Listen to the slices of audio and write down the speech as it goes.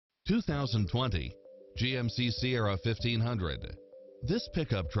2020 GMC Sierra 1500. This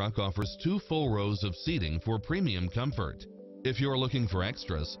pickup truck offers 2 full rows of seating for premium comfort. If you're looking for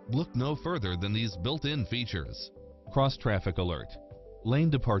extras, look no further than these built-in features: cross traffic alert, lane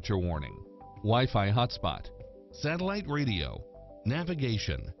departure warning, Wi-Fi hotspot, satellite radio,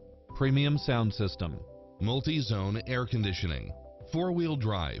 navigation, premium sound system, multi-zone air conditioning, 4-wheel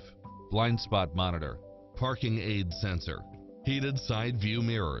drive, blind spot monitor, parking aid sensor, heated side view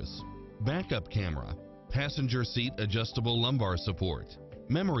mirrors, backup camera, passenger seat adjustable lumbar support,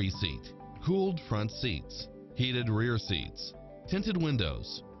 memory seat, cooled front seats, heated rear seats, tinted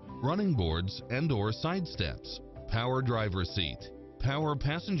windows, running boards and/or side steps, power driver seat, power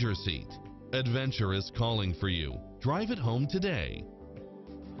passenger seat. Adventure is calling for you. Drive it home today.